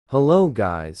Hello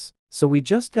guys, so we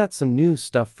just got some new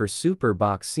stuff for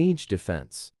Superbox Siege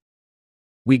defense.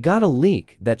 We got a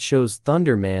leak that shows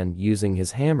Thunderman using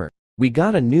his hammer. We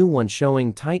got a new one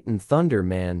showing Titan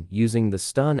Thunderman using the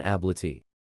stun ability.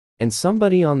 And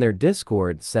somebody on their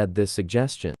Discord said this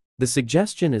suggestion. The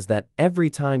suggestion is that every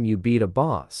time you beat a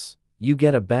boss, you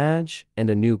get a badge and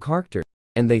a new character.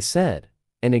 And they said,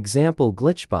 an example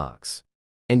glitch box.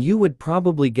 And you would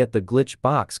probably get the glitch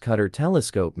box cutter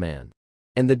telescope man.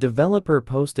 And the developer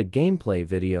posted a gameplay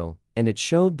video, and it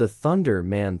showed the Thunder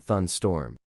Man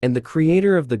Thunstorm. And the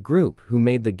creator of the group who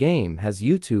made the game has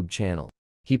YouTube channel.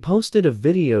 He posted a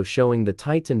video showing the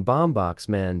Titan Bombbox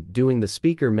Man doing the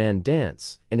Speaker Man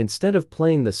dance, and instead of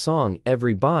playing the song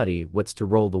Everybody Wants to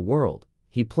Roll the World,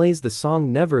 he plays the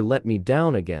song Never Let Me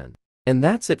Down Again. And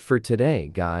that's it for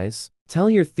today, guys. Tell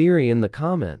your theory in the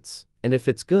comments, and if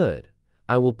it's good,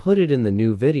 I will put it in the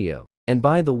new video. And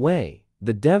by the way,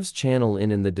 the dev's channel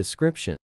in the description.